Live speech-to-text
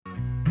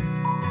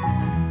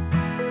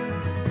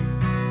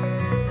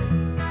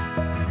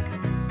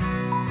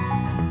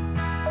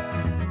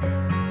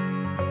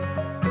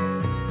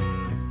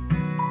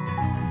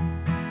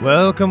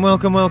Welcome,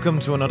 welcome, welcome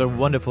to another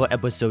wonderful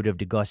episode of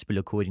the Gospel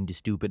According to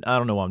Stupid. I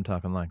don't know why I'm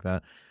talking like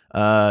that.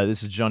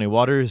 This is Johnny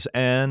Waters,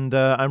 and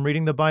I'm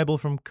reading the Bible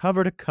from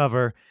cover to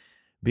cover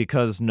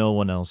because no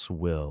one else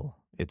will,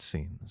 it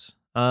seems.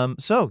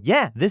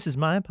 This is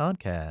my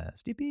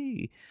podcast.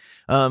 Yippee.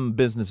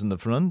 Business in the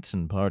front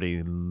and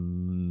party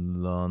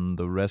on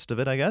the rest of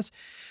it, I guess.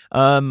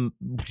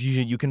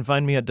 You can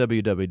find me at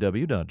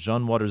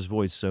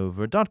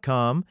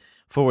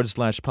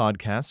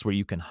www.johnwatersvoiceover.com/podcasts, where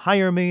you can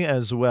hire me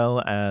as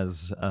well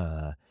as,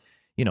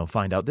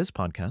 find out this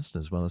podcast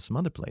as well as some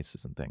other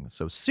places and things.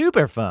 So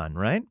super fun,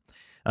 right?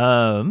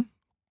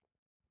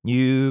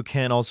 You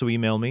can also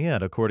email me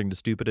at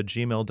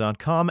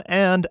accordingtostupid@gmail.com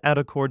and at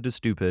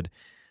accordtostupid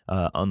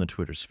on the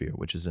Twitter sphere,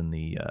 which is in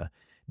the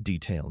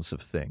details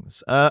of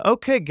things.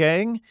 Okay,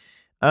 gang.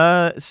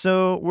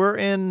 So we're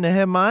in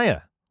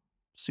Nehemiah.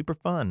 Super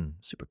fun.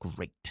 Super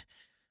great.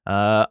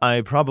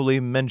 I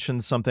probably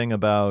mentioned something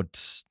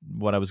about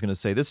what I was going to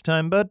say this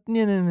time, but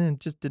it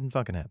just didn't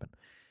fucking happen.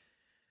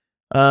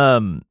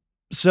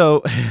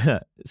 So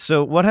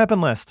what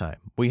happened last time?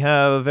 We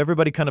have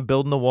everybody kind of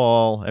building the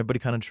wall, everybody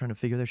kind of trying to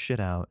figure their shit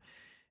out.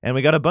 And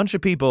we got a bunch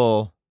of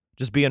people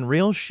just being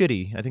real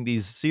shitty. I think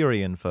these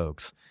Syrian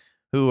folks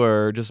who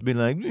are just being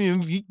like,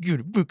 you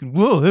got a fucking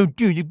wall, how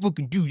dare you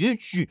fucking do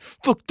that shit?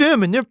 Fuck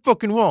them and their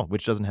fucking wall,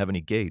 which doesn't have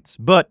any gates.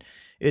 But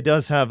it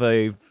does have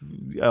a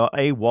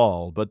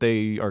wall, but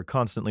they are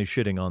constantly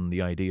shitting on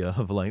the idea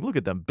of like, look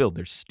at them build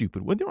their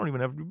stupid wall. They don't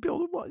even have to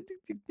build a wall.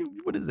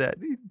 What is that?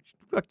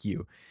 Fuck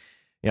you.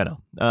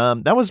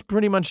 That was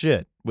pretty much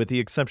it, with the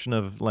exception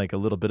of like a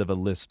little bit of a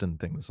list and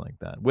things like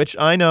that, which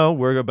I know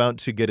we're about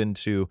to get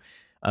into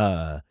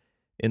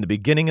in the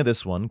beginning of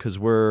this one, because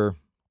we're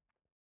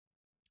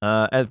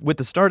with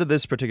the start of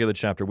this particular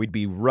chapter, we'd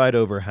be right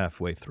over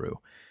halfway through,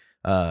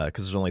 because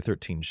there's only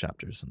 13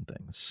 chapters and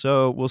things.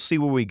 So we'll see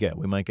where we get.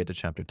 We might get to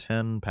chapter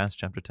 10, past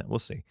chapter 10. We'll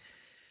see.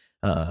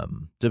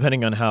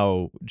 Depending on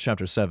how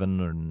chapter 7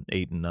 and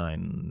 8 and 9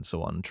 and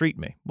so on treat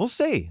me. We'll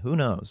see. Who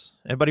knows?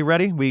 Everybody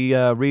ready? We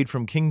read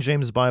from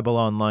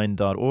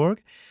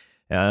KingJamesBibleOnline.org.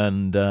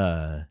 And,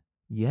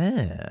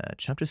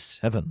 chapter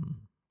 7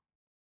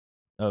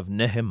 of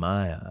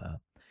Nehemiah.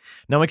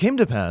 Now it came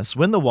to pass,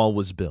 when the wall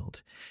was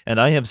built, and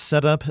I have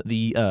set up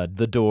the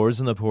doors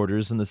and the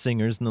porters and the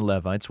singers and the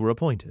Levites were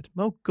appointed.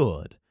 Oh,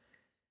 good.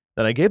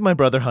 That I gave my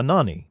brother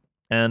Hanani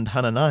and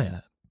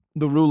Hananiah,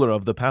 the ruler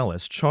of the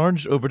palace,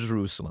 charge over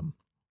Jerusalem.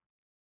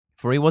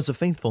 For he was a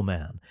faithful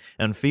man,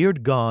 and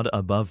feared God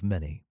above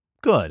many.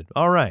 Good,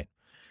 all right.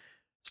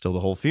 Still the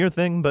whole fear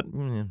thing, but...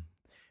 And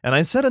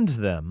I said unto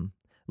them,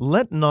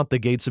 let not the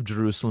gates of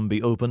Jerusalem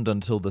be opened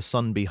until the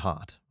sun be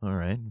hot. All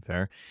right,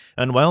 fair.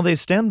 And while they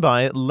stand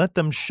by, let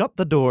them shut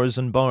the doors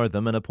and bar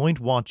them, and appoint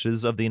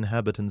watches of the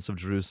inhabitants of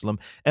Jerusalem,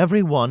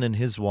 every one in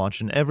his watch,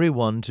 and every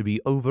one to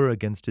be over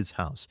against his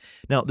house.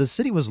 Now the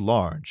city was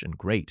large and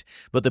great,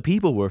 but the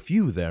people were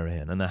few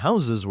therein, and the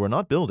houses were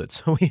not builded.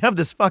 So we have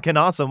this fucking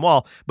awesome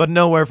wall, but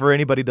nowhere for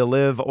anybody to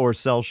live or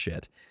sell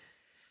shit.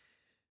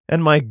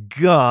 And my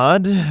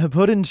God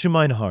put into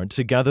mine heart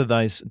to gather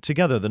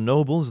the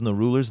nobles and the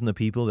rulers and the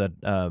people, that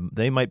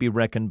they might be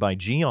reckoned by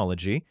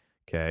genealogy.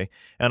 Okay.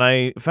 And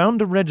I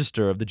found a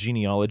register of the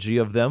genealogy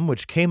of them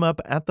which came up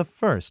at the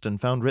first,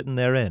 and found written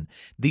therein,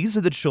 these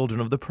are the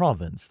children of the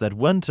province that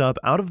went up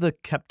out of the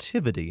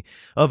captivity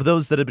of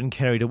those that had been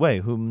carried away,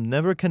 whom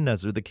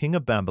Nebuchadnezzar the king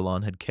of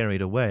Babylon had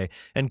carried away,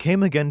 and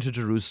came again to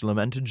Jerusalem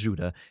and to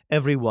Judah,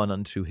 every one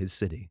unto his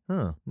city.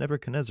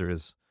 Nebuchadnezzar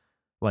is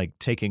like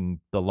taking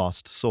the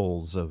lost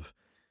souls of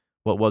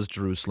what was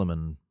Jerusalem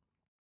and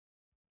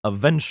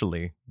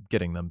eventually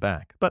getting them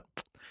back. But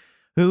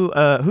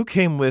who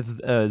came with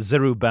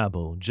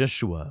Zerubbabel,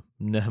 Jeshua,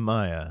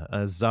 Nehemiah,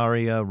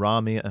 Azariah,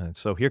 Rami?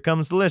 So here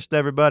comes the list,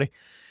 everybody.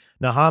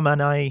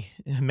 Nahamani,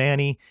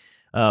 Mani,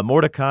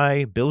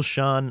 Mordecai,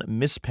 Bilshan,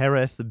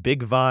 Mispereth,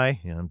 Bigvai,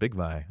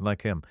 Bigvai,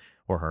 like him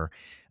or her,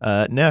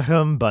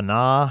 Nahum,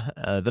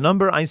 Banah. The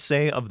number, I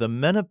say, of the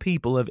men of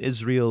people of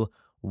Israel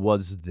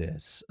was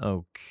this.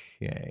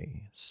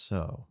 Okay,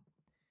 so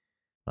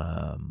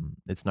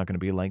it's not going to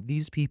be like,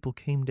 these people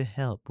came to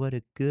help, what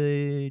a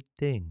good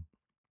thing.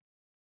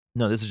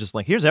 No, this is just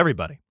like, here's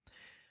everybody.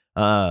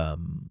 Here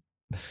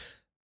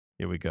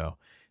we go.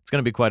 It's going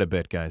to be quite a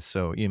bit, guys,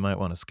 so you might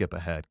want to skip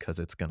ahead because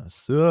it's going to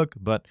suck,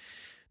 but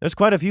there's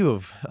quite a few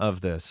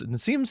of this. And it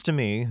seems to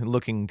me,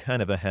 looking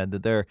kind of ahead,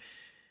 that they're,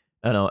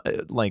 I don't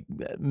know, like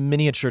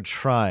miniature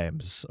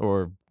tribes,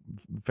 or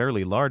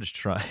fairly large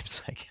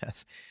tribes, I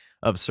guess,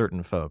 of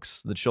certain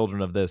folks, the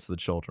children of this, the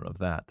children of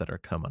that are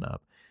coming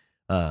up,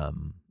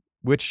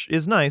 which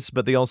is nice,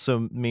 but they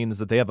also means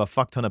that they have a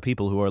fuck ton of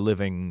people who are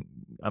living,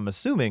 I'm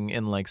assuming,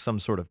 in like some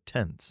sort of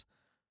tents,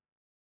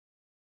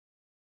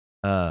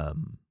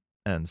 and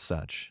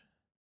such.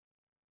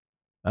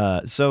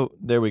 So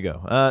there we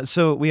go.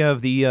 So we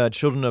have the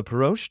children of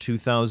Perosh,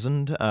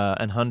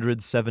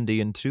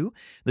 2,170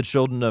 the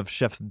children of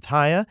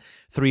Shephatiah,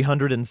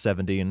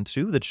 370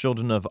 the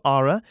children of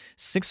Ara,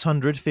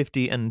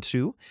 650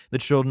 the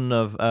children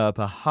of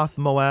Pahath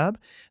Moab,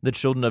 the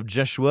children of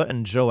Jeshua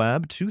and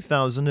Joab,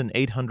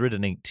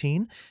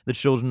 2,818, the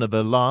children of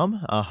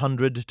Elam,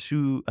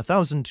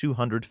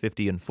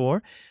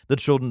 1,254, the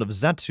children of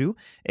Zatu,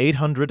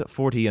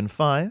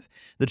 845,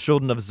 the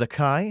children of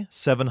Zakai,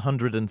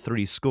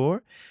 703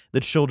 score, the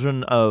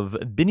children of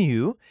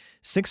Binu,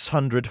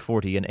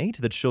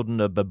 648, the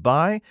children of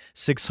Babai,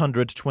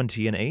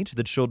 628,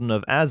 the children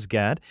of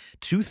Azgad,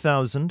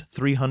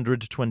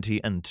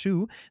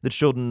 2,322, the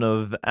children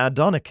of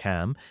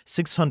Adonikam,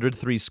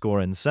 603 score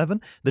and 7,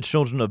 the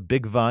children of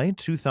Bigvai,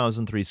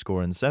 2,003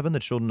 score and 7, the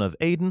children of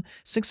Aden,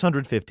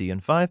 650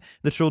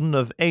 the children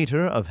of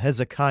Ater of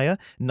Hezekiah,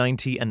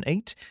 90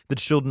 the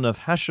children of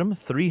Hashem,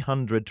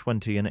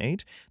 320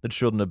 the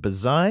children of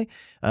Bazai,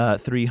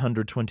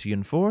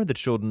 324, the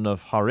children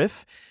of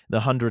Hariph, the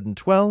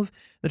 112,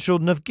 the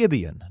children of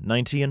Gibeon,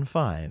 90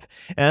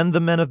 and the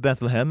men of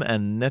Bethlehem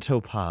and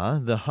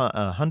Netopah, the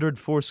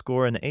 104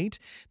 score and 8,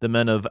 the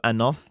men of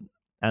Anathoth,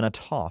 I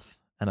don't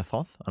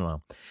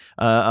know,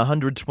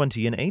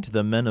 128,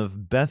 the men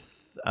of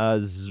Beth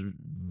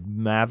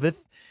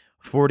Mavith,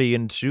 40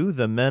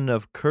 the men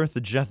of Kirth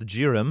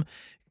Jethjearim,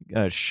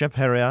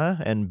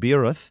 Shepheriah and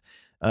Beeroth,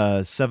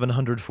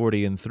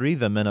 743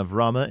 the men of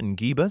Ramah and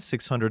Geba,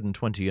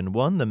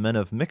 621 the men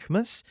of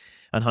Michmas,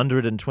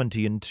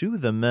 122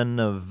 the men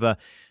of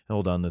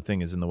hold on, the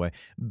thing is in the way.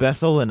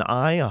 Bethel and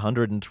Ai,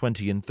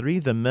 123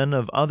 the men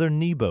of other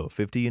Nebo,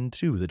 50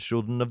 the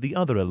children of the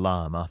other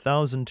Elam,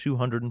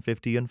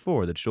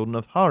 1,254 the children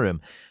of Harim,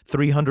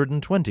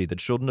 320 the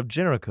children of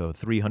Jericho,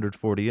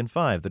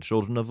 345 the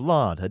children of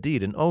Lod,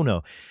 Hadid, and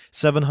Ono,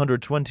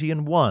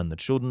 721 the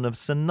children of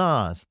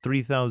Sanaz,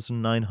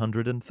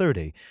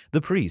 3,930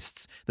 the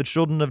priests, the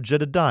children of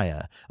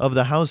Jedediah, of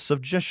the house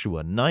of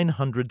Jeshua,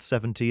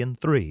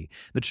 973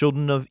 the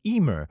children of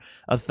Emer,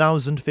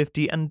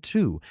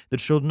 1,052 the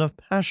children of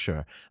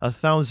Pashur,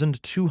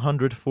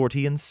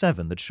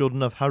 1,247 the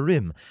children of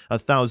Harim,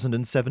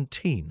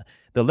 1,017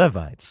 the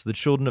Levites, the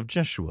children of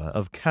Jeshua,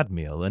 of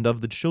Kadmiel, and of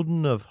the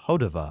children of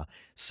Hodavah,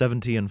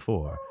 70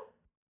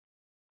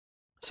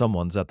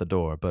 Someone's at the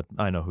door, but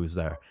I know who's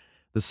there.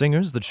 The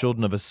singers, the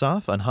children of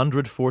Asaph,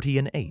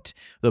 148.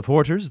 The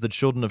porters, the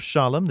children of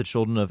Shalom, the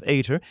children of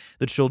Ater,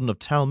 the children of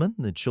Talmon,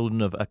 the children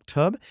of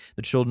Aktub,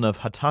 the children of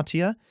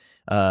Hatatiah,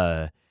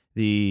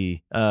 the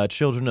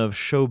children of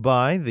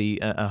Shobai, the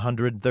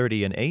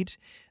 138,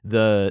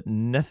 the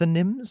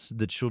Nethinims,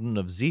 the children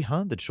of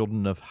Ziha, the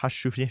children of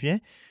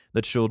Hashupheh,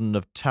 the children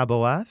of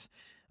Taboath,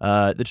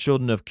 the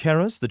children of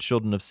Keros, the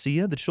children of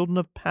Sia, the children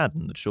of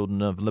Paddan, the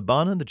children of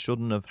Lebanon, the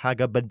children of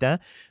Hagabadah,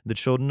 the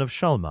children of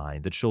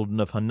Shalmai, the children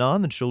of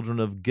Hanan, the children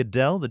of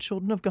Gedel, the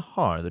children of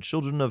Gahar, the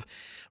children of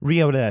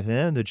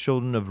Reodah, the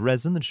children of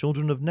Rezin, the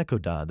children of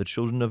Nekodah, the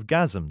children of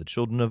Gazam, the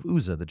children of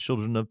Uzzah, the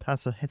children of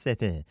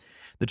Pasahetheh,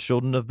 the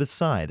children of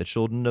Besai, the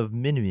children of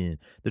Minui,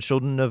 the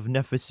children of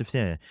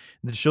Nephisiph,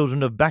 the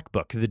children of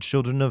Bakbuk, the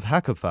children of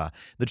Hakapha,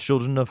 the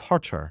children of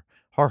Harher,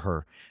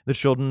 the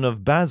children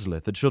of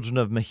Bazlith, the children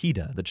of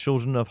Mahida, the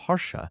children of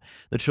Harsha,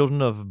 the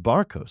children of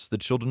Barkos, the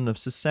children of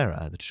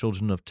Sisera, the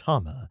children of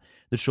Tama,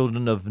 the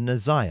children of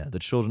Neziah, the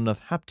children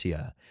of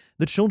Haptiah,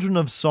 the children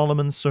of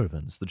Solomon's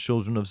servants, the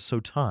children of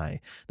Sotai,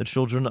 the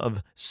children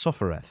of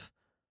Sophereth.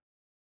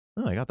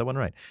 Oh, I got that one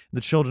right.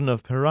 The children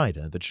of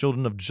Perida, the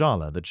children of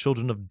Jala, the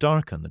children of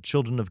Darkon, the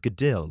children of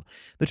Gedil,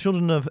 the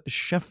children of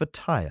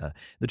Shephatiah,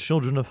 the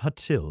children of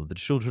Hatil, the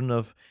children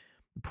of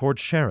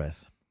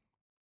Porchereth,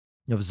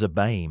 of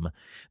Zebaim,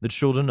 the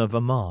children of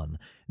Ammon,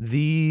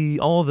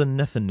 all the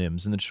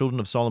Nethinims and the children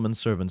of Solomon's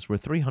servants were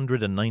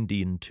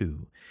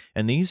 392.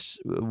 And these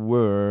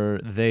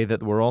were they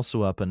that were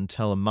also up in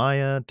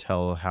Telemiah,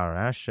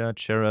 Tel-Harasha,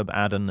 Cherub,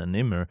 Adon, and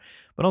Immer,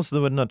 but also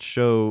they would not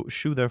shew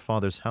their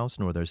father's house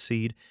nor their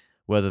seed,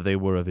 whether they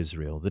were of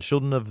Israel, the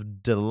children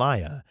of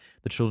Deliah,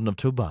 the children of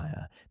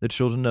Tobiah, the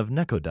children of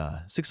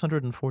Nekodah,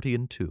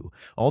 642,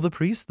 all the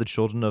priests, the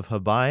children of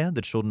Habiah,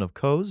 the children of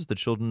Koz, the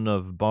children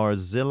of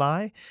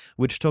Barzillai,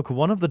 which took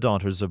one of the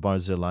daughters of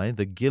Barzillai,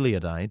 the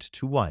Gileadite,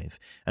 to wife,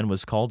 and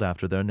was called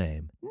after their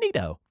name.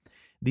 Neato.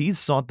 These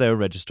sought their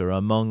register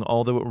among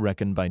all that were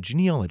reckoned by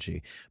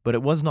genealogy, but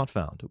it was not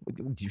found.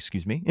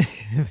 Excuse me.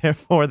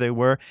 Therefore they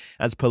were,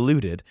 as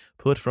polluted,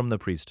 put from the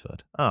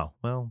priesthood. Oh,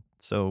 well,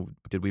 so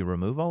did we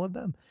remove all of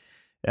them?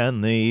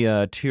 And the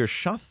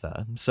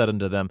Tirshatha said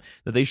unto them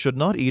that they should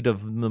not eat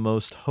of the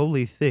most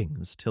holy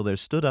things till there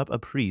stood up a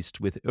priest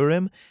with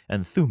Urim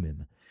and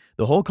Thummim.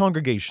 The whole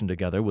congregation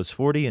together was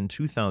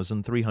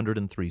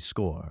 42,303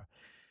 score.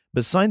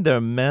 Beside their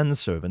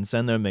manservants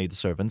and their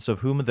maidservants,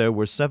 of whom there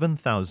were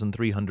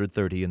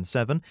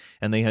 7,337,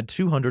 and they had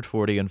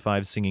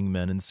 245 singing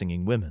men and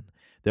singing women.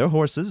 Their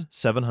horses,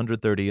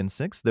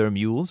 736, their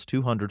mules,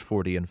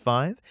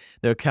 245,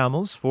 their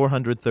camels,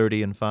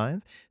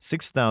 435,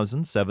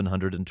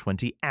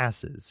 6,720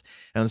 asses.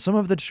 And some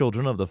of the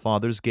children of the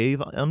fathers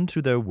gave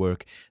unto their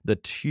work, the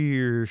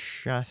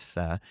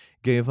Tirshatha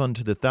gave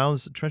unto the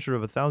treasure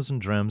of 1,000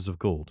 drams of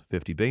gold,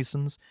 50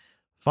 basins,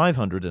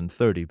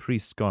 530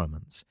 priests'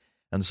 garments.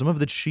 And some of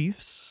the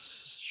chief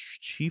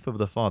of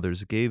the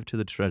fathers gave to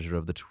the treasure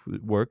of the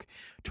work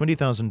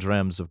 20,000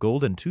 drams of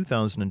gold and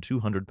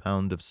 2,200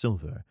 pound of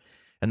silver.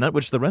 And that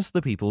which the rest of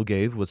the people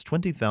gave was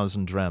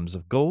 20,000 drams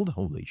of gold,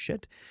 holy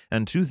shit,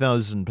 and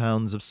 2,000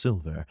 pounds of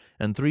silver,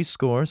 and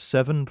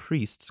 7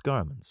 priests'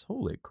 garments.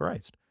 Holy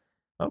Christ.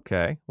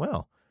 Okay,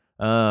 well.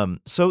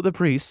 So the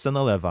priests and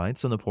the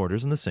Levites and the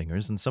porters and the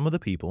singers and some of the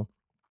people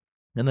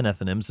and the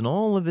Nethinims and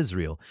all of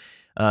Israel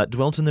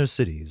dwelt in their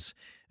cities.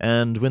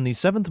 And when the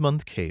 7th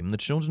month came, the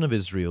children of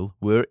Israel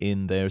were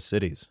in their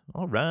cities.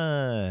 All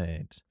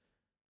right.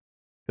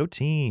 Go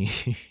team,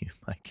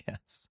 I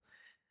guess.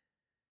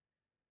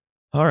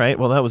 All right,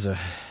 well, that was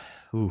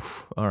all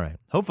right.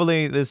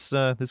 Hopefully this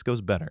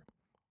goes better.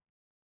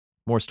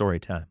 More story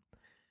time.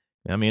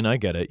 I mean, I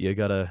get it. You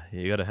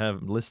gotta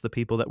list the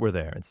people that were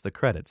there. It's the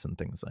credits and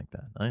things like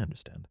that. I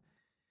understand.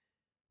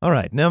 All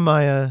right,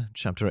 Nehemiah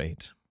chapter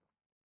 8.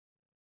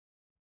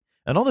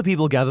 And all the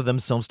people gathered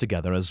themselves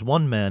together as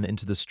one man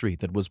into the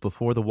street that was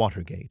before the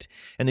water gate.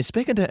 And they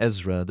spake unto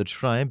Ezra the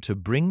scribe to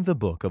bring the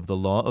book of the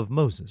law of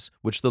Moses,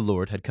 which the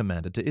Lord had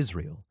commanded to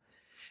Israel.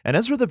 And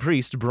Ezra the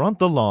priest brought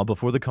the law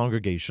before the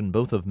congregation,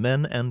 both of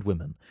men and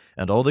women,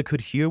 and all that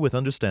could hear with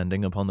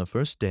understanding upon the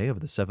 1st day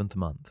of the 7th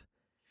month.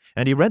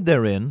 And he read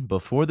therein,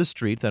 before the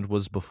street that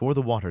was before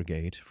the water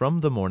gate, from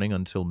the morning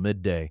until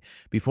midday,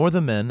 before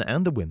the men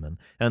and the women,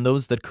 and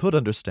those that could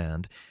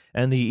understand,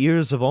 and the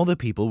ears of all the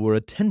people were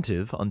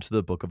attentive unto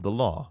the book of the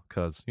law,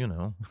 'cause,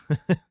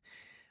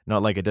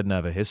 not like it didn't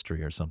have a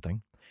history or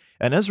something.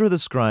 And Ezra the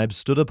scribe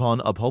stood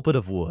upon a pulpit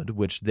of wood,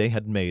 which they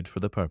had made for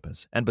the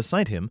purpose, and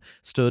beside him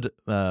stood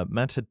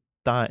Mattithiah,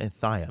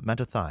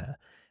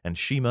 and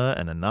Shema,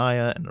 and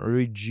Ananiah, and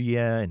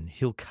Uriah, and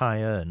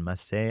Hilkiah, and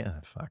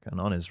Maaseiah,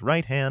 and on his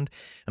right hand,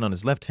 and on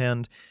his left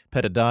hand,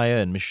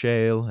 Pedadiah, and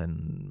Mishael,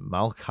 and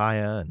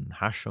Malchiah, and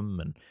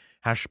Hashem, and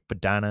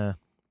Hashbaddanah,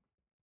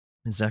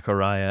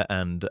 Zechariah,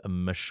 and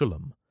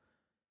Meshullam.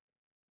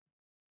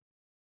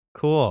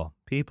 Cool,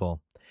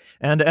 people.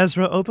 And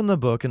Ezra opened the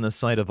book in the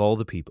sight of all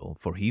the people,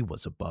 for he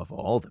was above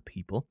all the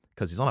people,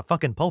 because he's on a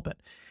fucking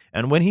pulpit.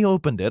 And when he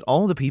opened it,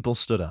 all the people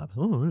stood up.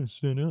 Oh,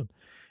 stood up.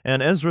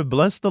 And Ezra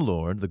blessed the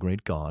Lord, the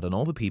great God, and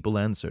all the people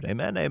answered,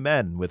 Amen,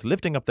 Amen, with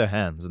lifting up their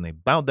hands, and they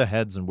bowed their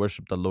heads and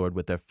worshipped the Lord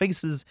with their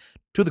faces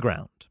to the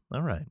ground.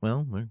 All right,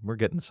 well, we're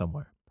getting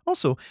somewhere.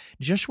 Also,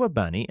 Jeshua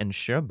Bani and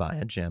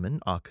Sherebiah, Jamin,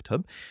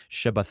 Akkub,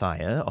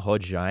 Shebathiah,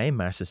 Hojai,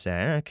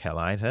 Maaseiah,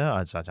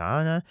 Kelita,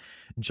 Azatana,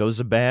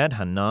 Jozabad,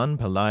 Hanan,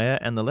 Peliah,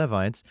 and the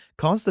Levites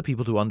caused the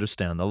people to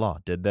understand the law,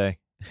 did they?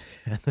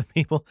 And the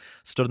people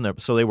stood in there,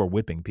 so they were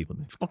whipping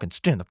people. Fucking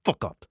stand the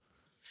fuck up.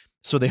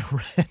 So they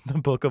read the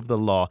book of the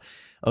law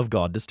of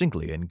God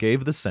distinctly and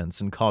gave the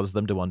sense and caused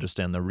them to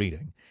understand the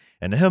reading.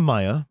 And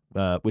Nehemiah,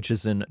 which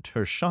is in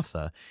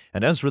Tirshatha,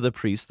 and Ezra the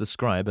priest, the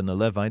scribe, and the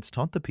Levites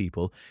taught the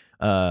people,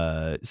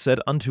 said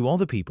unto all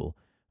the people,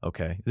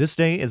 okay, this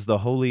day is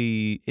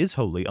holy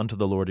unto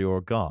the Lord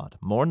your God.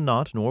 Mourn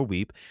not, nor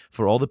weep,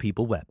 for all the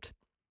people wept.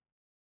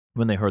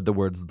 When they heard the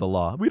words of the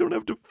law, we don't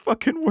have to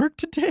fucking work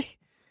today.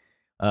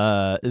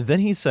 Then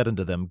he said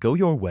unto them, Go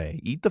your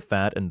way, eat the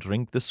fat, and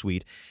drink the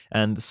sweet,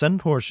 and send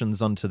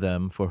portions unto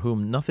them for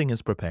whom nothing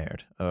is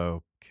prepared.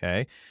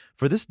 Okay.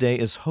 For this day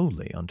is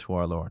holy unto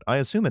our Lord. I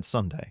assume it's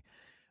Sunday.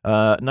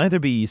 Neither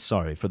be ye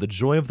sorry, for the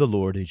joy of the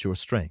Lord is your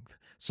strength.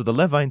 So the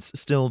Levites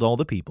stilled all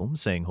the people,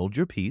 saying, Hold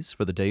your peace,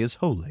 for the day is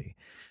holy.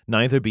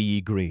 Neither be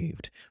ye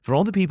grieved. For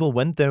all the people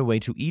went their way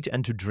to eat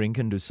and to drink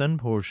and to send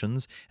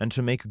portions and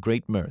to make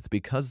great mirth,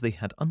 because they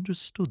had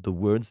understood the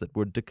words that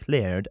were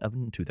declared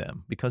unto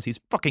them. Because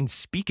he's fucking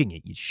speaking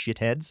it, you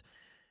shitheads.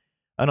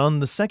 And on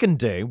the 2nd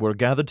day were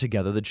gathered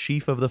together the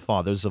chief of the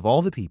fathers of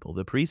all the people,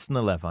 the priests and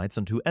the Levites,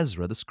 unto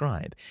Ezra the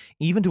scribe,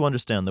 even to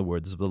understand the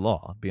words of the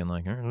law, being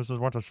like, this is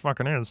what this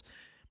fucking is.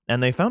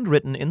 And they found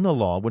written in the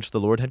law which the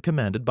Lord had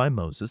commanded by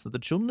Moses that the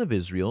children of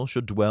Israel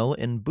should dwell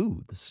in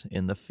booths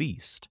in the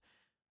feast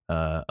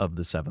of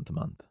the 7th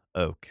month.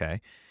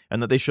 Okay.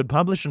 And that they should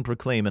publish and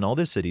proclaim in all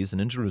their cities and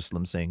in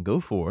Jerusalem, saying,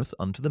 Go forth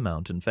unto the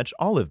mountain, fetch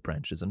olive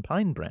branches and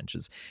pine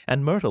branches,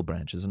 and myrtle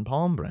branches and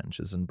palm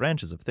branches, and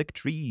branches of thick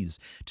trees,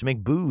 to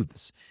make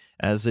booths,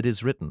 as it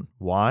is written.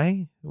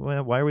 Why?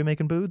 Why are we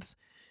making booths?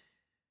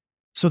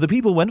 So the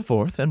people went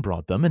forth and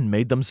brought them and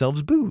made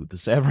themselves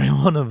booths, every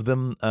one of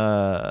them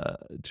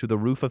to the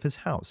roof of his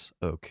house.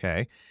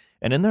 Okay.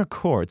 And in their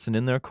courts, and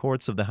in their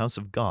courts of the house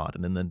of God,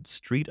 and in the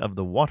street of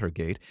the water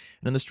gate,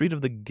 and in the street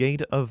of the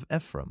gate of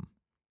Ephraim.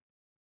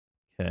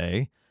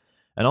 Okay.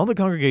 And all the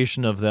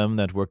congregation of them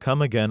that were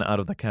come again out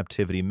of the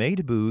captivity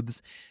made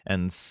booths,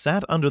 and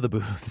sat under the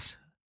booths.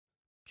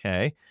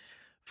 Okay.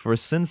 For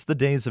since the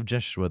days of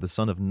Jeshua the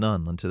son of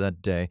Nun unto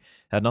that day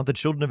had not the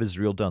children of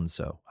Israel done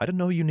so. I didn't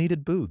know you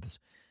needed booths.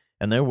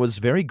 And there was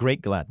very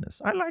great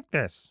gladness. I like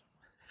this.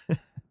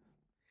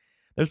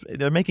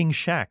 They're making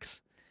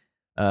shacks.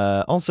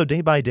 Also,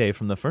 day by day,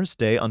 from the first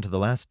day unto the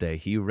last day,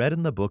 he read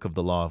in the book of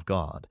the law of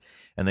God.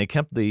 And they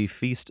kept the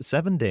feast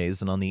 7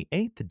 days, and on the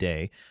 8th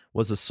day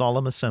was a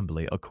solemn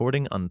assembly,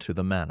 according unto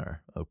the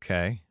manner.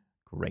 Okay,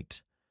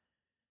 great.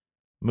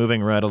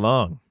 Moving right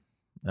along.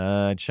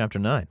 Chapter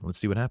 9. Let's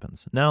see what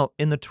happens. Now,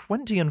 in the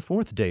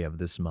 24th day of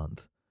this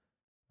month,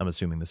 I'm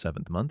assuming the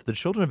 7th month, the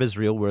children of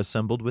Israel were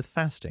assembled with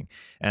fasting,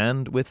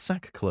 and with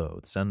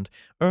sackcloths, and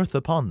earth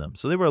upon them.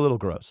 So they were a little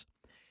gross.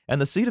 And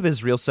the seed of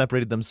Israel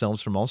separated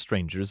themselves from all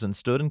strangers, and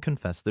stood and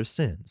confessed their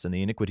sins, and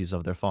the iniquities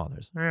of their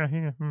fathers.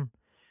 And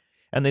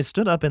they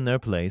stood up in their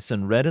place,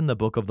 and read in the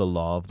book of the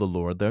law of the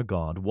Lord their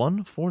God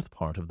 1/4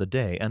 part of the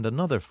day, and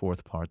another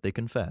 4th part they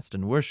confessed,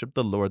 and worshipped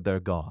the Lord their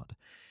God.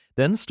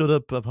 Then stood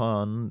up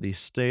upon the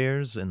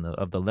stairs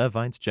of the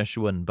Levites,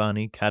 Jeshua and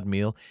Bani,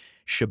 Kadmiel,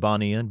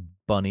 Shebaniah,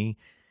 Bunni,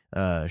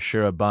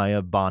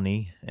 Sherebiah,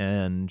 Bani,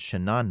 and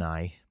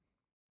Chenani,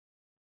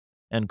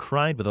 and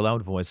cried with a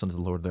loud voice unto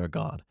the Lord their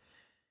God.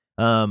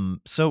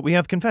 So we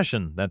have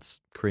confession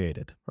that's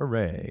created.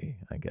 Hooray,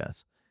 I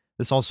guess.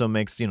 This also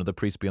makes, the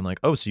priest being like,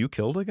 oh, so you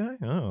killed a guy?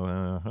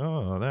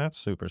 Oh, that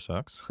super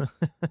sucks.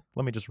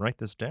 Let me just write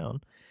this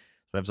down.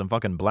 So I have some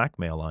fucking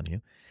blackmail on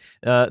you.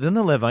 Then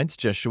the Levites,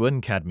 Jeshua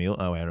and Kadmiel.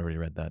 Oh, I already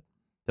read that.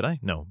 Did I?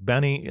 No.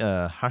 Bani,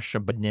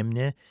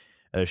 Hashabnimne,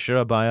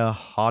 Sherebiah,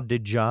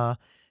 Hodijah,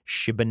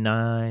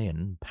 Shibani,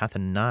 and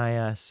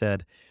Pathaniah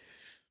said,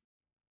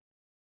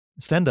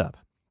 stand up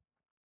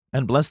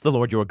and bless the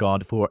Lord your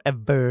God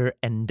forever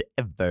and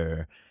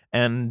ever.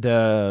 And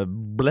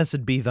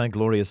blessed be thy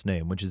glorious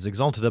name, which is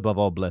exalted above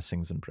all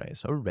blessings and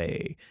praise.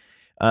 Hooray.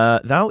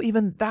 Thou,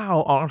 even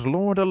thou, art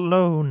Lord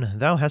alone.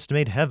 Thou hast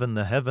made heaven,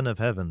 the heaven of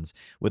heavens,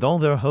 with all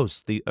their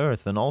hosts, the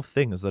earth, and all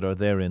things that are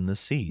therein, the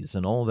seas,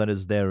 and all that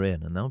is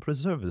therein, and thou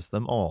preservest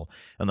them all,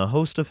 and the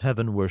host of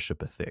heaven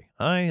worshippeth thee.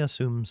 I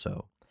assume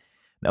so.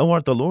 Thou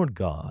art the Lord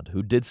God,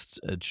 who didst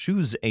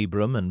choose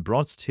Abram, and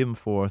broughtst him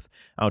forth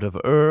out of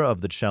Ur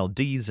of the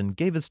Chaldees, and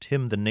gavest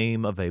him the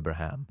name of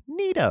Abraham.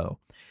 Neato.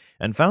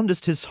 And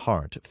foundest his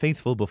heart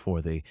faithful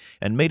before thee,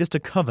 and madest a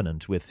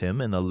covenant with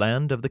him in the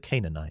land of the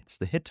Canaanites,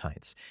 the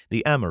Hittites,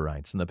 the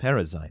Amorites, and the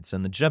Perizzites,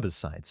 and the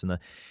Jebusites, and the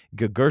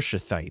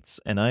Girgashites,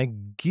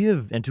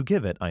 and to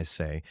give it, I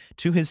say,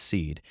 to his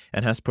seed,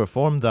 and hast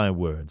performed thy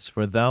words,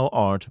 for thou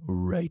art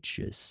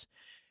righteous.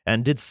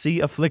 And didst see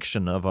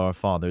affliction of our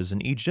fathers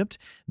in Egypt,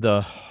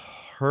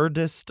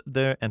 heardest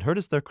their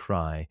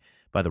cry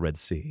by the Red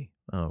Sea.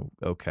 Oh,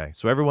 okay.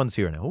 So everyone's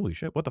here now. Holy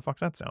shit, what the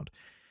fuck's that sound?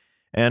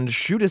 And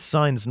shootest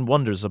signs and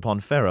wonders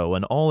upon Pharaoh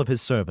and all of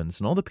his servants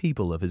and all the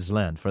people of his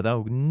land, for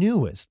thou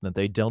knewest that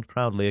they dealt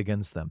proudly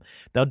against them.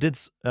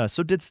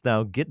 So didst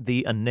thou get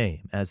thee a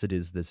name, as it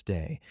is this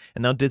day.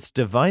 And thou didst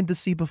divide the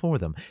sea before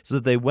them, so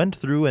that they went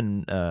through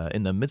in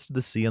the midst of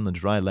the sea on the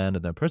dry land,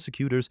 and their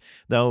persecutors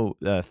thou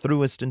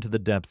threwest into the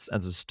depths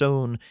as a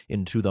stone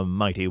into the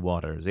mighty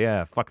waters.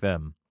 Yeah, fuck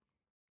them.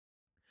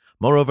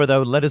 Moreover,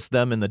 thou leddest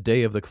them in the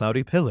day of the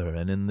cloudy pillar,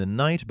 and in the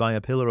night by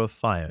a pillar of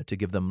fire, to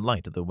give them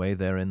light of the way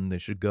therein they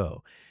should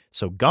go.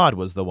 So God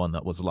was the one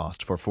that was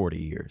lost for 40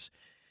 years.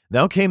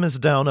 Thou camest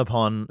down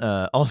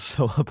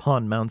also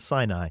upon Mount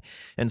Sinai,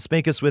 and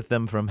spakest with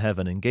them from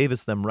heaven, and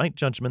gavest them right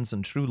judgments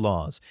and true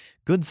laws,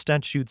 good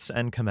statutes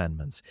and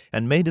commandments,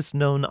 and madest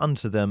known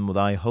unto them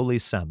thy holy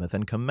Sabbath,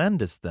 and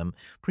commandest them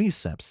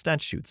precepts,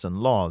 statutes, and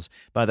laws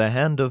by the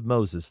hand of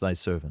Moses thy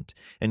servant,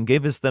 and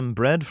gavest them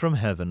bread from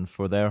heaven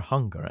for their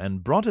hunger,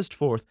 and broughtest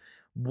forth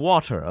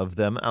water of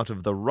them out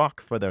of the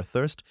rock for their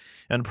thirst,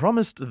 and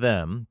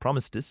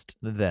promisestest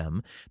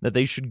them that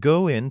they should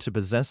go in to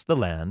possess the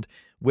land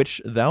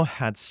which thou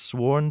hadst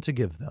sworn to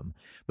give them.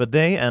 But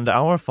they and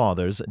our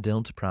fathers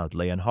dealt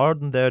proudly, and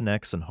hardened their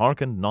necks, and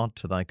hearkened not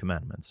to thy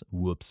commandments.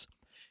 Whoops.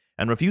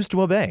 And refused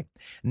to obey.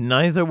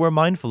 Neither were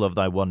mindful of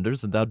thy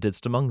wonders that thou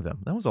didst among them.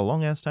 That was a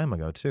long-ass time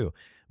ago, too.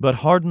 But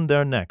hardened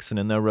their necks, and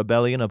in their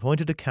rebellion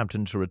appointed a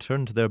captain to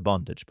return to their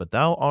bondage. But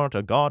thou art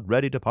a God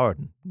ready to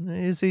pardon.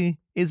 Is he?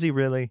 Is he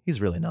really?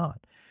 He's really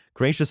not.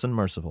 Gracious and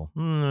merciful.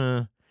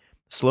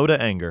 Slow to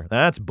anger.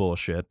 That's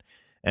bullshit.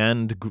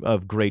 And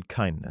of great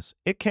kindness.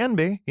 It can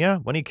be, yeah,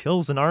 when he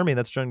kills an army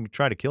that's trying to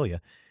try to kill you.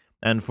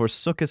 And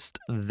forsookest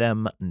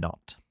them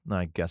not.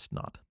 I guess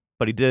not.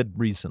 But he did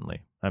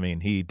recently. I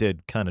mean, he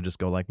did kind of just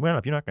go like, well,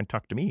 if you're not going to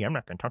talk to me, I'm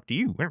not going to talk to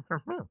you.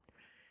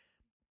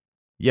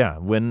 Yeah,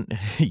 when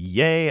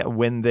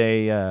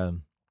they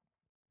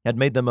had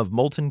made them of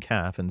molten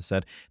calf, and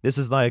said, this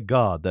is thy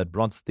God that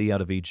broughtst thee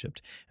out of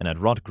Egypt, and had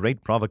wrought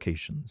great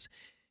provocations.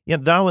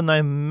 Yet thou in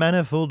thy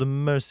manifold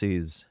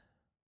mercies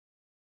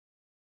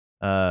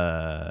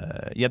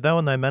forsookest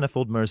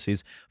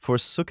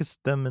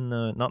them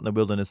not in the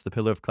wilderness. The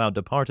pillar of cloud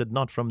departed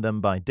not from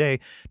them by day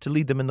to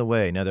lead them in the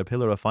way, neither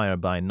pillar of fire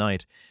by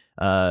night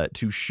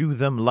to shew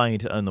them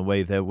light on the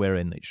way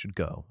wherein they should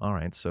go. All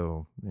right,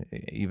 so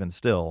even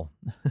still,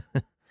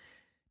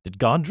 Did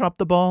God drop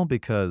the ball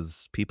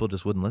because people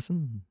just wouldn't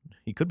listen?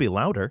 He could be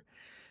louder.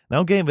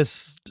 Thou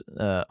gavest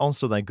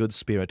also thy good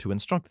spirit to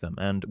instruct them,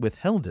 and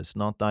withheldest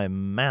not thy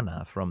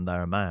manna from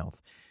their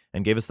mouth,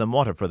 and gavest them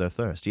water for their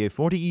thirst. Yea,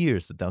 40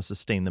 years did thou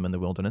sustain them in the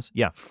wilderness.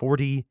 Yeah,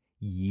 40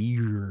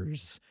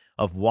 years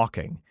of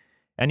walking.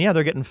 And yeah,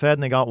 they're getting fed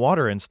and they got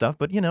water and stuff,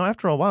 but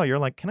after a while you're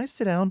like, can I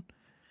sit down?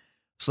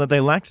 So that they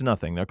lacked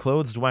nothing, their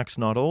clothes waxed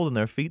not old, and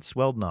their feet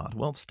swelled not.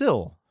 Well,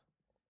 still,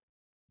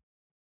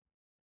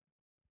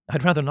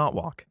 I'd rather not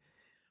walk.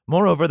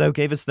 Moreover, thou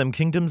gavest them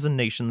kingdoms and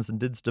nations, and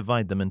didst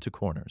divide them into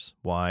corners.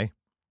 Why?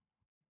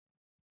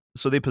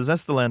 So they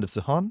possessed the land of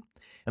Sihon,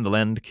 and the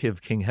land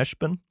of King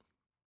Heshbon,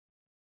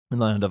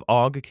 and the land of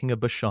Og, king of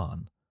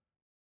Bashan.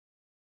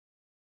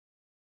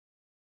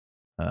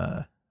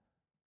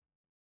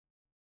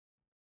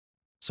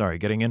 Sorry,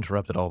 getting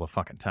interrupted all the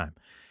fucking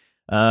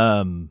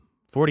time.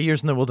 40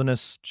 years in the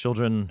wilderness,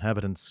 children,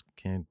 inhabitants,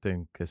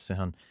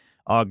 Sihon,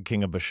 Og,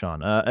 king of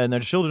Bashan. And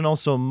their children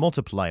also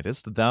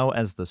multipliedest thou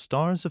as the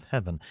stars of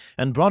heaven,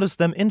 and broughtest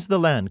them into the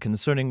land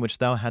concerning which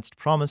thou hadst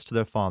promised to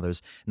their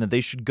fathers, and that they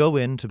should go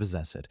in to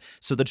possess it.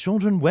 So the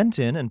children went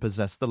in and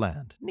possessed the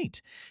land.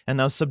 Neat. And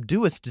thou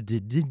subduest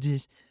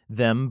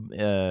them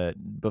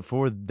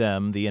before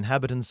them, the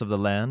inhabitants of the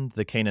land,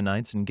 the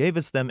Canaanites, and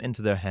gavest them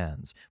into their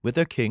hands, with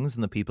their kings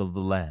and the people of the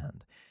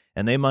land.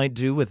 And they might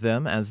do with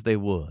them as they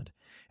would.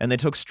 And they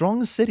took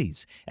strong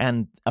cities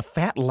and a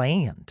fat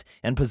land,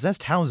 and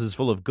possessed houses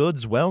full of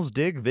goods, wells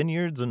dig,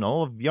 vineyards, and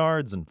olive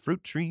yards, and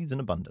fruit trees in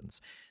abundance.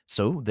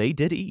 So they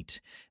did eat,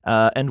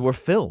 and were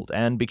filled,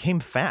 and became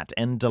fat,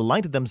 and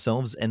delighted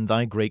themselves in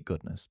thy great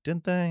goodness.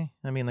 Didn't they?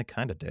 I mean, they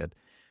kind of did.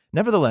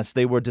 Nevertheless,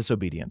 they were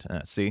disobedient.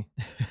 See?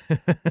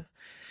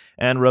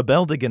 And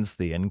rebelled against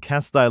thee, and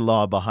cast thy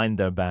law behind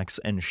their backs,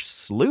 and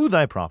slew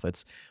thy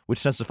prophets,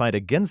 which testified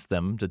against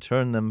them to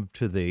turn them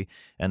to thee,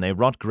 and they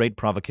wrought great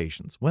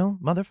provocations. Well,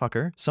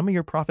 motherfucker, some of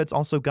your prophets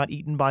also got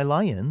eaten by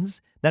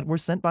lions that were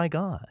sent by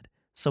God.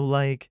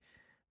 So,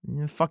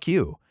 fuck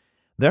you.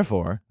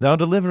 Therefore, thou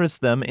deliverest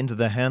them into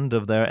the hand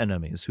of their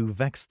enemies, who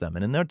vexed them,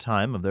 and in their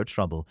time of their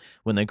trouble,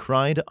 when they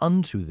cried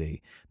unto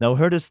thee, thou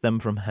heardest them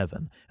from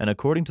heaven, and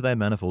according to thy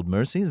manifold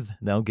mercies,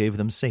 thou gave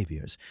them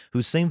saviors,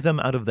 who saved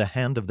them out of the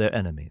hand of their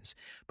enemies.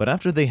 But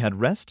after they had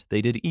rest,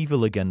 they did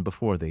evil again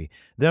before thee.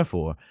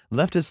 Therefore,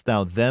 leftest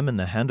thou them in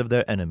the hand of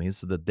their enemies,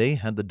 so that they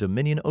had the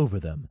dominion over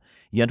them.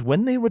 Yet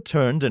when they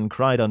returned and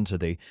cried unto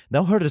thee,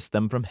 thou heardest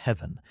them from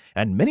heaven,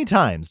 and many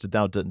times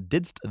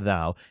didst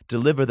thou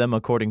deliver them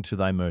according to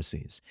thy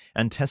mercies,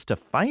 and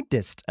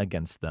testifiedst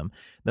against them,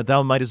 that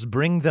thou mightest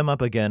bring them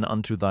up again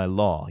unto thy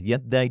law.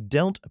 Yet they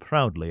dealt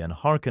proudly, and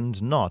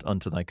hearkened not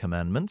unto thy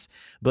commandments,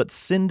 but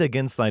sinned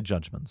against thy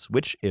judgments,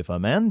 which if a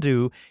man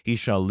do, he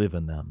shall live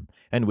in them,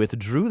 and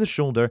withdrew the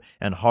shoulder,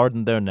 and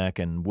hardened their neck,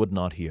 and would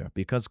not hear,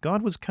 because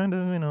God was kind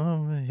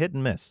of, hit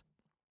and miss.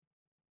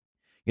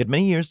 Yet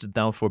many years did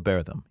thou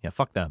forbear them. Yeah,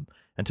 fuck them.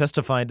 And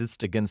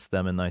testifiedst against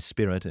them in thy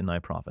spirit, in thy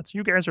prophets.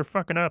 You guys are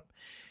fucking up.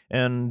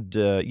 And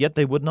yet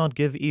they would not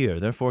give ear.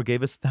 Therefore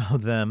gavest thou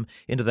them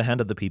into the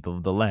hand of the people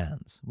of the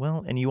lands.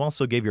 Well, and you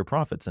also gave your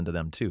prophets into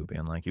them too,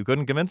 being like, you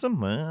couldn't convince them?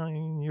 Well,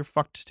 you're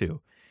fucked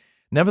too.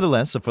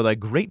 Nevertheless, for thy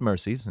great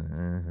mercies'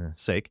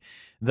 sake,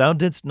 thou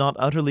didst not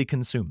utterly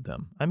consume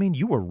them. I mean,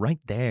 you were right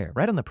there,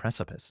 right on the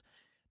precipice.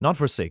 Not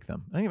forsake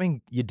them. I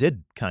mean, you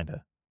did,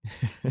 kinda.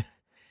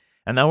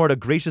 And thou art a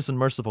gracious and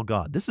merciful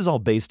God. This is all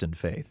based in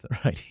faith,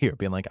 right here,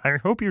 being like, I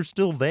hope you're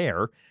still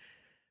there.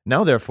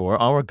 Now,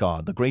 therefore, our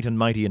God, the great and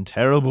mighty and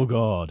terrible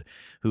God,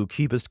 who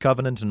keepest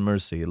covenant and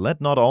mercy,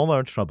 let not all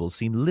our troubles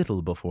seem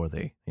little before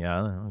thee.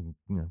 Yeah,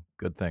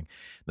 good thing.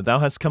 That thou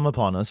hast come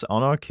upon us,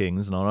 on our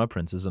kings, and on our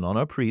princes, and on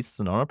our priests,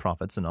 and on our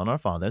prophets, and on our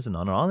fathers, and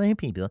on all thy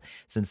people,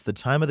 since the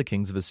time of the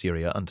kings of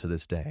Assyria unto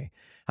this day.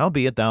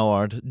 Howbeit thou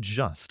art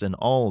just in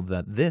all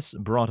that this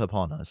brought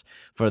upon us,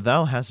 for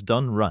thou hast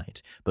done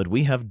right, but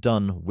we have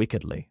done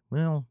wickedly.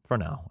 Well, for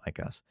now, I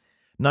guess.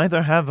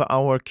 Neither have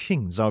our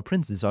kings, our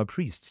princes, our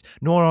priests,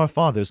 nor our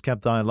fathers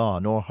kept thy law,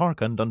 nor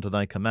hearkened unto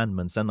thy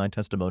commandments and thy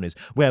testimonies,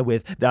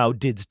 wherewith thou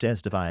didst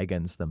testify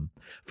against them.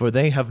 For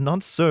they have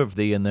not served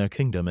thee in their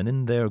kingdom, and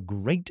in their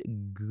great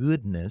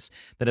goodness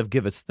that thou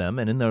givest them,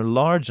 and in their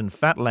large and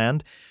fat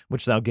land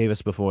which thou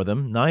gavest before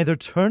them, neither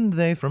turned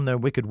they from their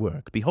wicked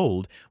work.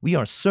 Behold, we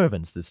are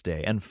servants this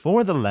day, and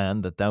for the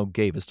land that thou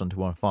gavest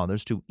unto our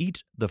fathers to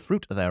eat the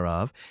fruit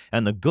thereof,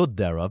 and the good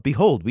thereof,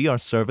 behold, we are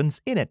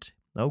servants in it.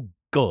 O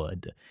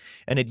good,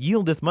 and it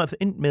yieldeth much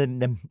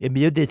increase.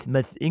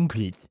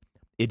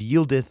 It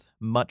yieldeth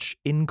much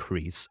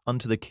increase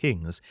unto the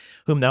kings,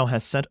 whom thou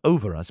hast set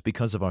over us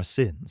because of our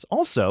sins.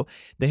 Also,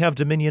 they have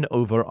dominion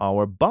over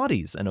our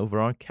bodies, and over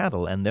our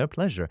cattle, and their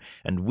pleasure,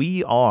 and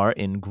we are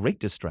in great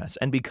distress.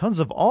 And because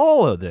of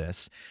all of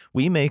this,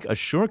 we make a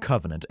sure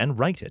covenant, and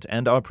write it,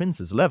 and our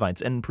princes,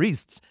 Levites, and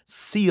priests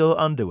seal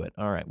unto it.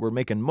 All right, we're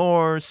making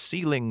more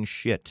sealing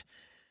shit.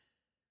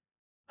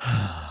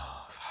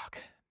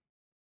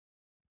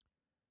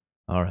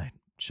 All right,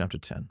 chapter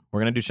 10.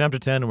 We're going to do chapter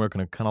 10, and we're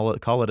going to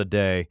call it a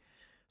day,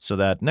 so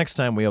that next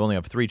time we only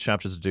have 3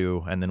 chapters to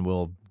do, and then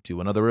we'll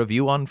do another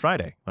review on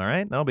Friday. All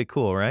right, that'll be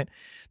cool, right?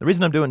 The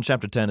reason I'm doing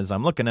chapter 10 is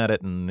I'm looking at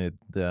it and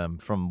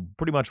from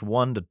pretty much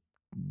 1 to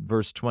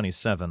verse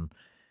 27.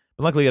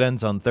 But luckily, it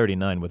ends on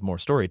 39 with more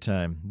story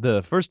time.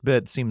 The first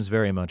bit seems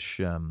very much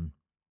a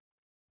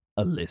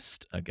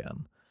list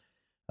again.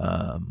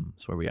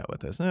 So where are we at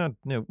with this?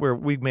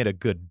 We've made a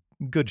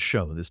good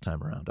show this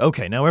time around.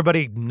 Okay, now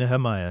everybody,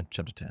 Nehemiah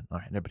chapter 10. All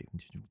right, everybody,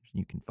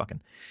 you can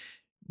fucking,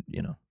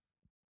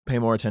 pay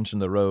more attention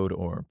to the road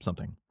or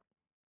something.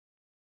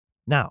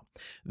 Now,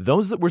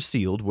 those that were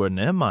sealed were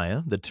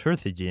Nehemiah, the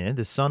Tirthijah,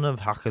 the son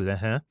of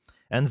Hachaliah,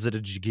 and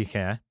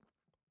Zedekiah,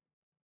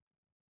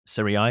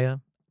 Sariah,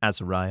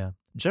 Azariah,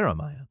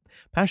 Jeremiah,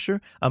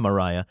 Pashur,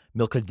 Amariah,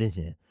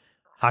 Milcaditha,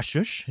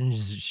 Hashush,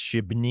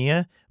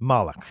 Shibniah,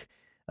 Malach,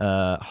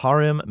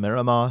 Harim,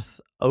 Meremoth,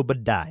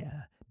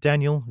 Obadiah,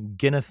 Daniel,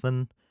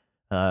 Ginnathan,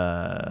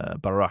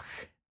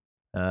 Baruch,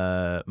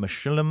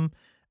 Meshullam,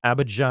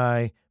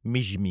 Abijah,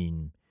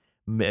 Mijmin,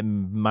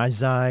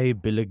 Mazai,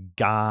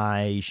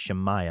 Biligai,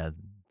 Shemaiah.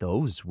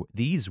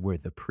 These were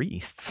the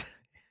priests.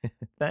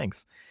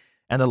 Thanks.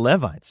 And the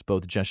Levites,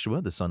 both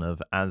Jeshua, the son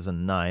of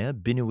Azaniah,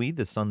 Binui,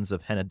 the sons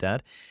of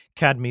Henadad,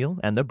 Kadmiel,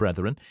 and their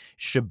brethren,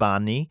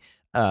 Shebani,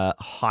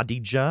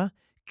 Hadijah,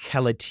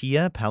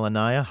 Kelatiah,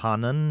 Palaniah,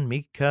 Hanan,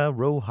 Mika,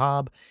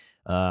 Rohab,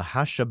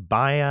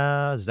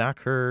 Hashabiah,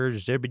 Zachar,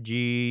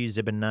 Zebiji,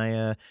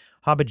 Zebaniah,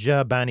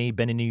 Habijah, Bani,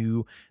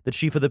 Beninu, the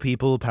chief of the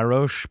people,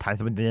 Parosh,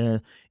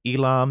 Python,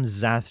 Elam,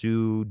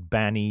 Zathu,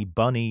 Bani,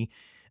 Bunny,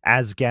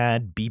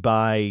 Asgad,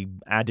 Bebai,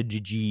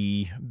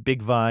 Adijiji,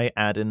 Bigvai,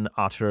 Adin,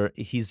 Otter,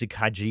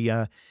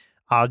 Hezekiah,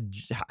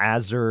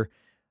 Azar,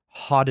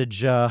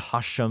 Hodijah,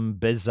 Hashem,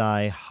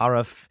 Bezai,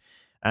 Haraph,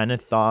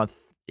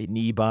 Anathoth,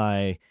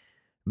 Nebai,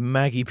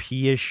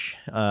 Magipeish,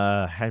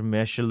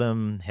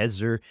 Meshalem,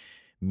 Hezer,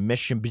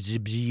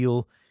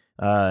 Meshibzil,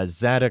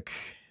 Zadok,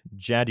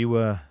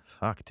 Jadua,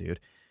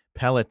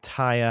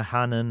 Pelatiah,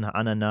 Hanan,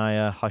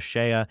 Ananiah,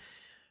 Hoshea,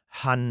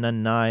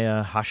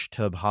 Hananiah,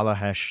 Hashtub,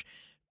 Halahesh,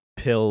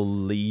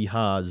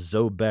 Piliha,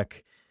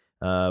 Zobek,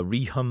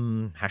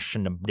 Rehum,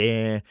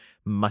 Hashanabdeh,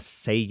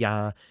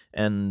 Maseiah,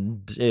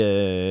 and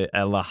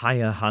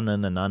Elahiah,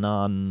 Hanan, and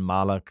Anan,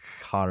 Malak,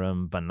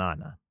 Haram,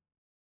 Banana.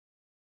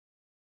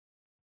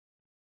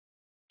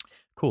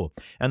 Cool.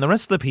 And the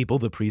rest of the people,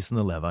 the priests and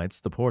the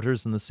Levites, the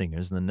porters and the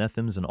singers and the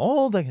Nethims, and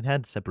all that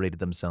had separated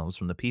themselves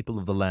from the people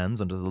of the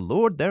lands unto the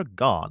Lord their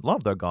God,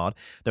 loved their God,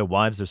 their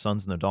wives, their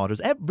sons, and their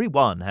daughters, every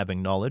one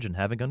having knowledge and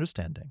having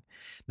understanding.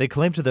 They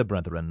clave to their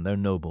brethren, their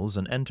nobles,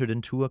 and entered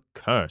into a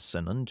curse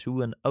and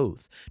unto an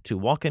oath, to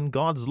walk in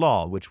God's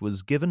law, which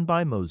was given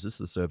by Moses,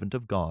 the servant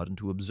of God, and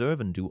to observe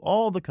and do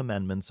all the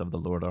commandments of the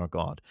Lord our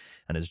God,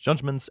 and his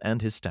judgments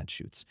and his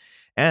statutes,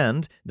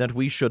 and that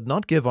we should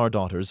not give our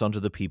daughters unto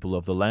the people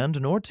of the land,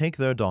 nor take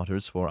their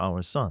daughters for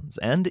our sons.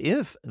 And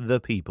if the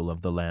people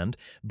of the land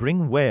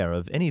bring ware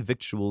of any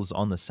victuals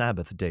on the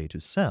Sabbath day to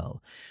sell,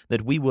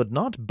 that we would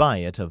not buy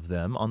it of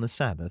them on the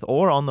Sabbath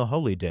or on the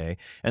holy day,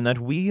 and that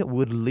we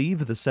would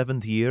leave the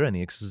 7th year in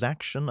the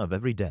exaction of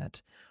every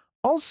debt.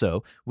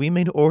 Also, we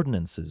made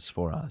ordinances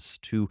for us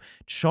to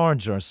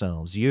charge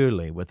ourselves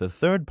yearly with a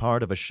third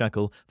part of a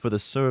shekel for the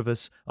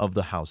service of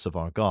the house of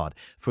our God,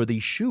 for the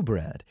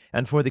shewbread,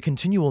 and for the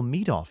continual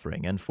meat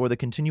offering, and for the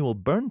continual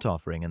burnt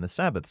offering, and the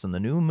Sabbaths, and the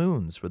new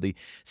moons, for the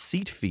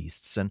seat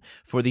feasts, and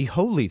for the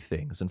holy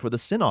things, and for the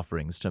sin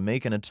offerings, to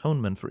make an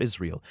atonement for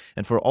Israel,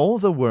 and for all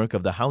the work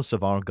of the house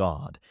of our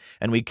God.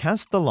 And we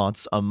cast the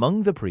lots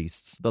among the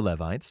priests, the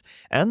Levites,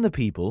 and the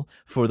people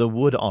for the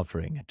wood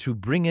offering, to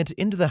bring it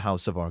into the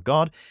house of our God,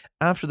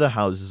 after the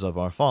houses of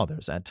our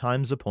fathers, at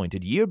times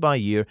appointed year by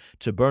year,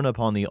 to burn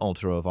upon the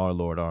altar of our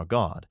Lord our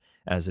God,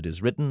 as it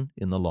is written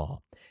in the law,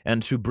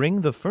 and to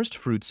bring the first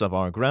fruits of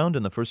our ground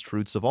and the first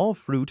fruits of all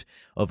fruit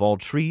of all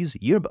trees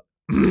year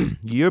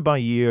by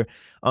year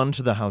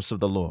unto the house of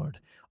the Lord.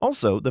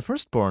 Also the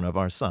firstborn of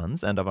our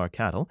sons and of our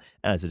cattle,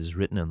 as it is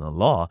written in the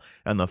law,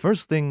 and the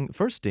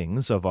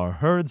firstings of our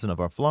herds and of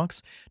our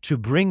flocks, to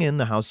bring in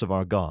the house of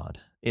our God,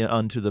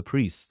 unto the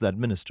priests that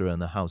minister in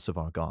the house of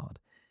our God.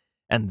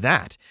 And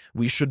that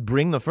we should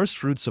bring the first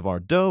fruits of our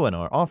dough and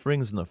our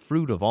offerings and the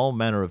fruit of all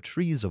manner of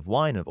trees, of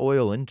wine, of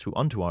oil,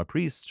 unto our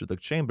priests, to the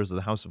chambers of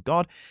the house of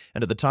God,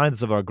 and to the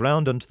tithes of our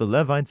ground unto the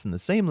Levites, and the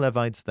same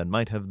Levites that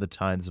might have the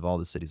tithes of all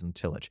the cities and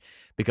tillage.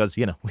 Because,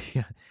 we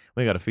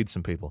got to feed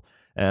some people.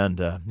 And,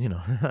 you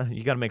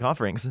got to make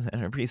offerings,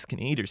 and our priests can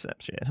eat or some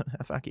shit.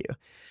 Fuck you.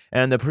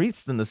 And the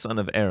priests and the son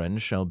of Aaron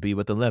shall be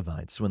with the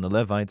Levites, when the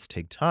Levites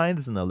take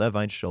tithes, and the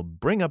Levites shall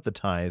bring up the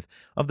tithe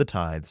of the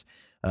tithes,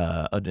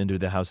 into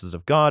the houses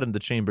of God, and the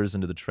chambers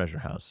into the treasure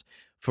house.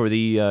 For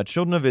the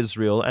children of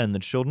Israel and the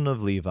children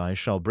of Levi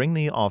shall bring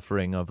the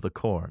offering of the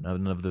corn,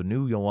 and of the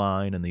new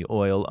wine and the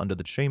oil unto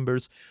the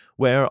chambers,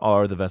 where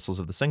are the vessels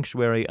of the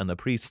sanctuary, and the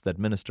priests that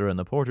minister, and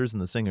the porters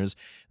and the singers.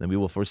 And we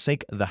will not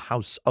forsake the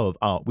house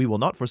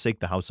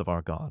of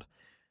our God.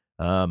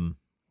 I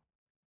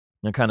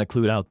kind of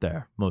clued out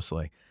there,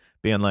 mostly.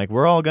 being like,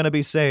 we're all going to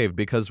be saved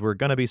because we're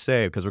going to be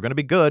saved because we're going to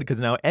be good because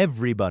now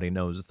everybody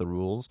knows the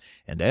rules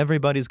and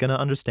everybody's going to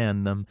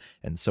understand them.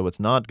 And so it's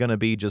not going to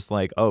be just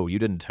like, oh, you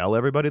didn't tell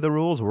everybody the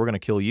rules, we're going to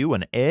kill you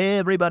and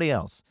everybody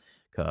else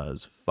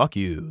because fuck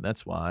you.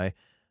 That's why.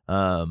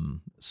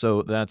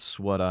 So that's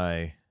what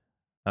I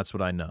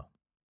know.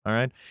 All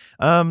right.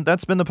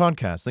 That's been the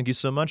podcast. Thank you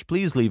so much.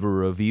 Please leave a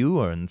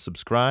review and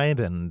subscribe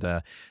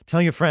and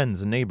tell your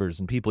friends and neighbors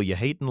and people you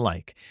hate and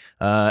like.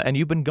 And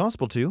you've been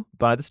gospel to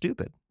by the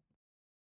stupid.